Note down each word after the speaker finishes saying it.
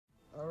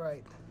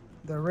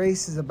The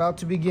race is about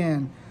to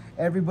begin.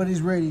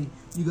 Everybody's ready.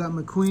 You got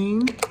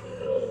McQueen.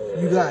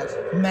 You got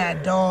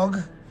Mad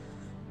Dog.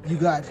 You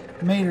got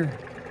Mater.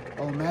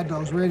 Oh, Mad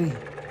Dog's ready.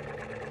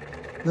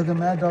 Look at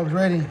Mad Dog's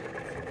ready.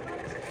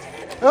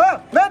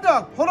 Oh, Mad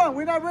Dog, hold on.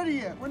 We're not ready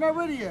yet. We're not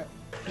ready yet.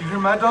 You hear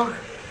Mad Dog?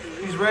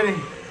 He's ready.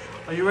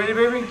 Are you ready,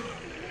 baby?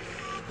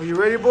 Are you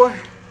ready, boy?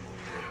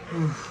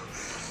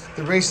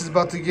 The race is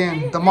about to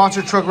begin. The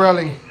monster truck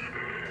rally.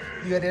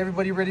 You got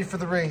everybody ready for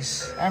the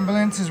race.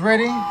 Ambulance is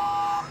ready.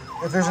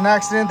 If there's an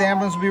accident, the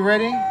ambulance will be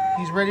ready.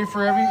 He's ready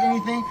for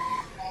anything.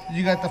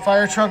 You got the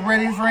fire truck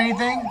ready for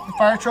anything. The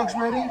fire truck's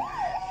ready.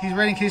 He's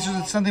ready in case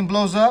something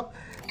blows up.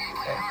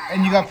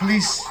 And you got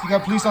police. You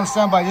got police on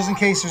standby just in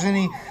case there's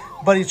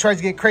anybody who tries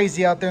to get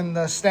crazy out there in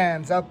the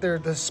stands, out there,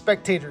 the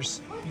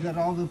spectators. You got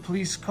all the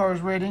police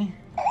cars ready.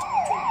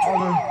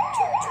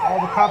 All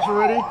the cops are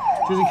ready,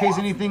 just in case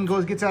anything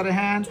gets out of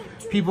hand.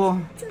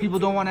 People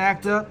don't want to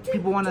act up.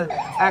 People want to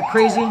act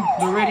crazy.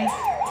 They're ready.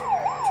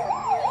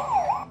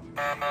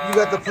 You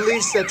got the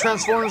police that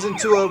transforms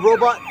into a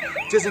robot,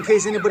 just in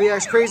case anybody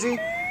acts crazy.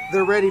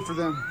 They're ready for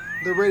them.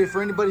 They're ready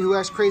for anybody who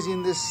acts crazy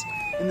in this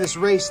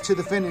race to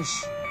the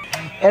finish.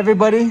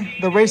 Everybody,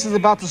 the race is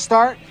about to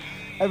start.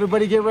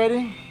 Everybody get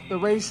ready. The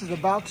race is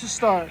about to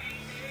start.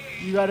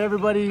 You got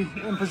everybody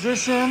in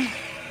position.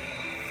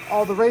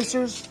 All the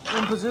racers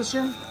in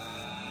position.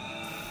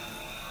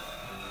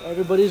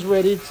 Everybody's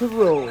ready to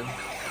roll.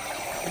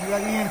 You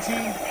got EMT,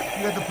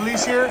 you got the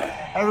police here.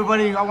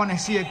 Everybody, I want to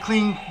see a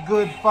clean,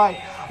 good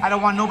fight. I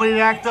don't want nobody to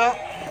act up.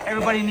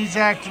 Everybody needs to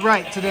act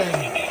right today.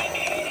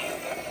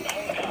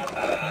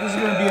 This is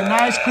going to be a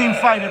nice, clean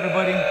fight,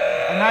 everybody.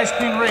 A nice,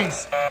 clean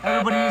race.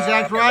 Everybody needs to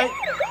act right.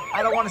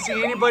 I don't want to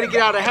see anybody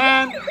get out of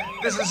hand.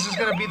 This is just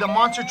going to be the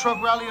monster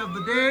truck rally of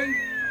the day.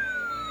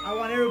 I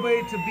want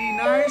everybody to be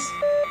nice.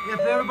 If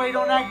everybody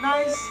don't act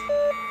nice,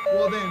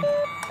 well then,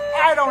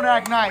 I don't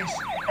act nice.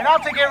 And I'll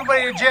take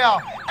everybody to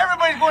jail.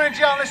 Everybody's going to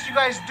jail unless you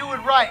guys do it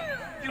right.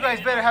 You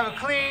guys better have a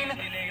clean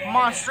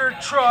monster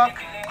truck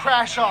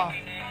crash off.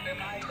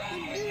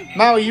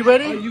 Maui, you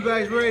ready? Are you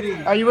guys ready?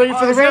 Are you ready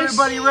for the race? Is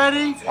everybody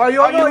ready? Are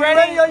you ready? Are you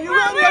ready? Are you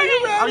ready?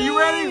 Are you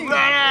ready?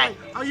 Ready?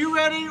 Are you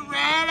ready?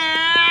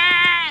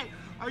 Ready?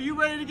 Are you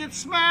ready to get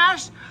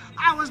smashed?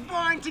 I was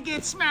born to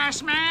get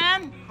smashed,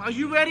 man. Are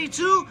you ready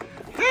too?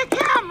 Heck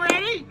yeah, I'm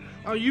ready.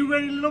 Are you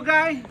ready, little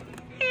guy?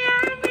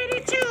 Yeah, I'm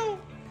ready too.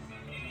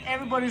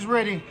 Everybody's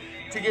ready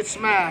to get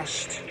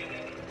smashed.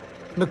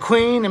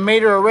 McQueen and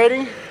Mater are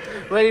ready.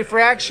 Ready for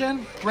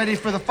action. Ready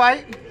for the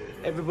fight.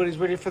 Everybody's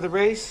ready for the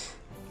race.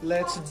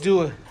 Let's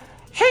do it.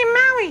 Hey,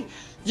 Maui,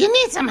 you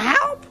need some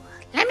help?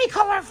 Let me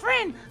call our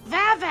friend,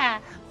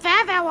 Vava.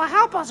 Vava will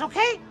help us,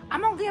 okay?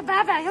 I'm gonna get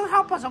Vava. He'll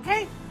help us,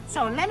 okay?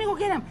 So let me go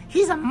get him.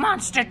 He's a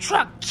monster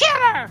truck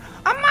killer.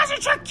 A monster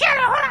truck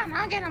killer. Hold on,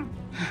 I'll get him.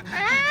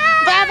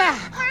 Vava,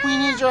 we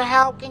need your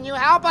help. Can you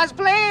help us,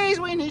 please?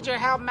 We need your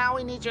help,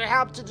 Maui. We need your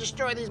help to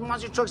destroy these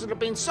monster trucks that are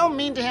being so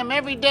mean to him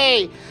every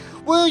day.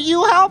 Will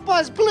you help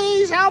us?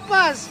 Please help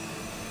us.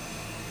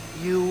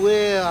 You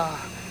will.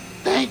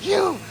 Thank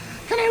you.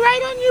 Can I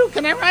ride on you?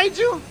 Can I ride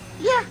you?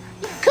 Yeah.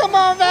 Come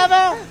on,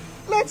 Vava.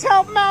 Let's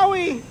help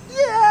Maui.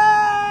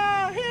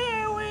 Yeah,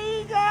 here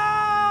we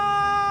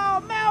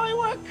go. Maui,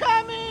 we're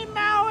coming.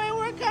 Maui,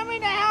 we're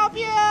coming to help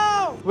you.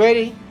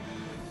 Ready?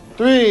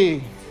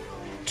 3,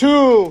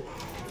 2,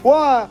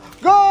 1,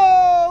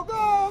 go,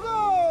 go,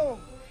 go!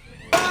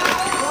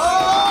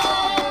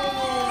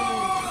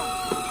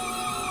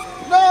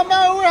 No,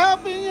 Maui, we're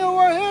helping you.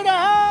 We're here to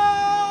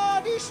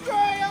help.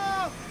 Destroy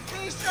you.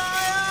 Destroy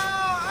you.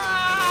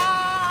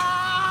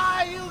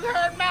 Ah, you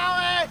hurt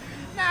Maui.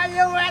 Now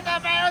you have to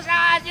face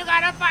us. You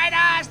gotta fight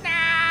us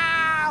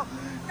now.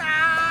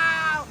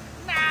 Now.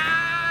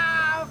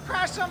 Now.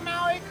 Crush him,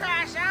 Maui.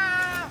 Crush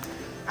him.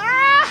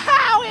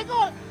 Ah, we're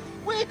going.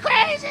 We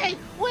crazy!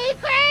 We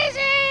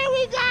crazy!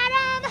 We got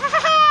him!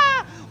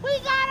 We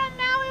got him,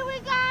 Maui! We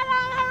got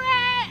him!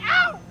 Hooray!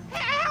 Ow! Hey,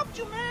 I helped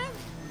you, man!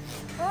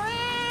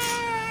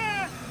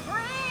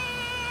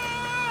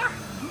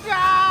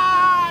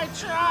 Die!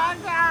 Tron,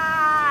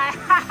 die!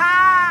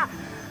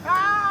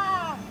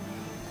 Oh!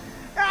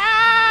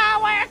 Ah!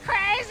 We're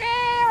crazy!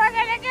 We're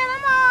gonna get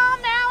them all,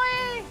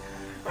 Maui!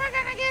 We're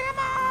gonna get them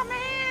all,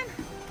 man!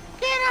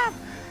 Get him!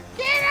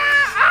 Get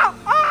him! Oh!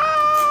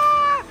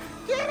 Oh!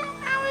 Get him!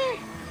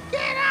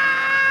 Get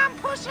him!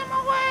 Push him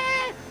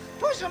away!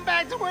 Push them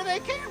back to where they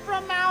came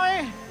from,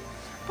 Maui.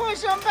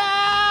 Push them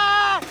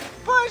back.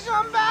 Push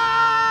them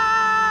back.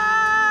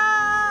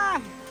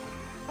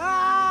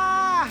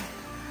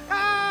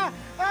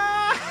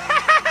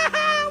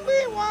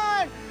 We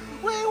won.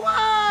 We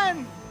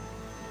won.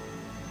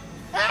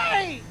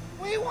 Hey,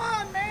 we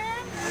won,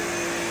 man.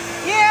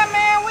 Yeah,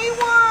 man, we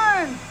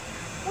won.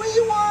 We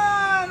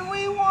won.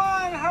 We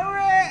won.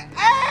 Hooray.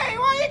 Hey,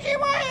 why you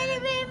keep on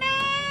hitting me,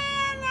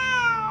 man?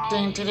 No.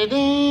 Ding, ding,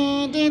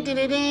 ding, ding,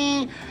 ding,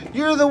 ding.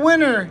 You're the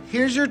winner.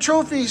 Here's your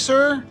trophy,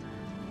 sir.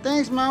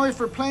 Thanks, Maui,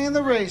 for playing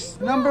the race.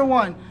 Number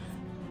one.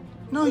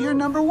 No, you're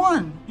number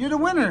one. You're the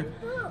winner.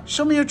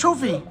 Show me your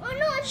trophy.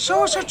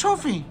 Show us your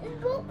trophy.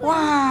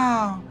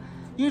 Wow.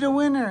 You're the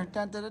winner.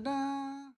 Da, da, da, da.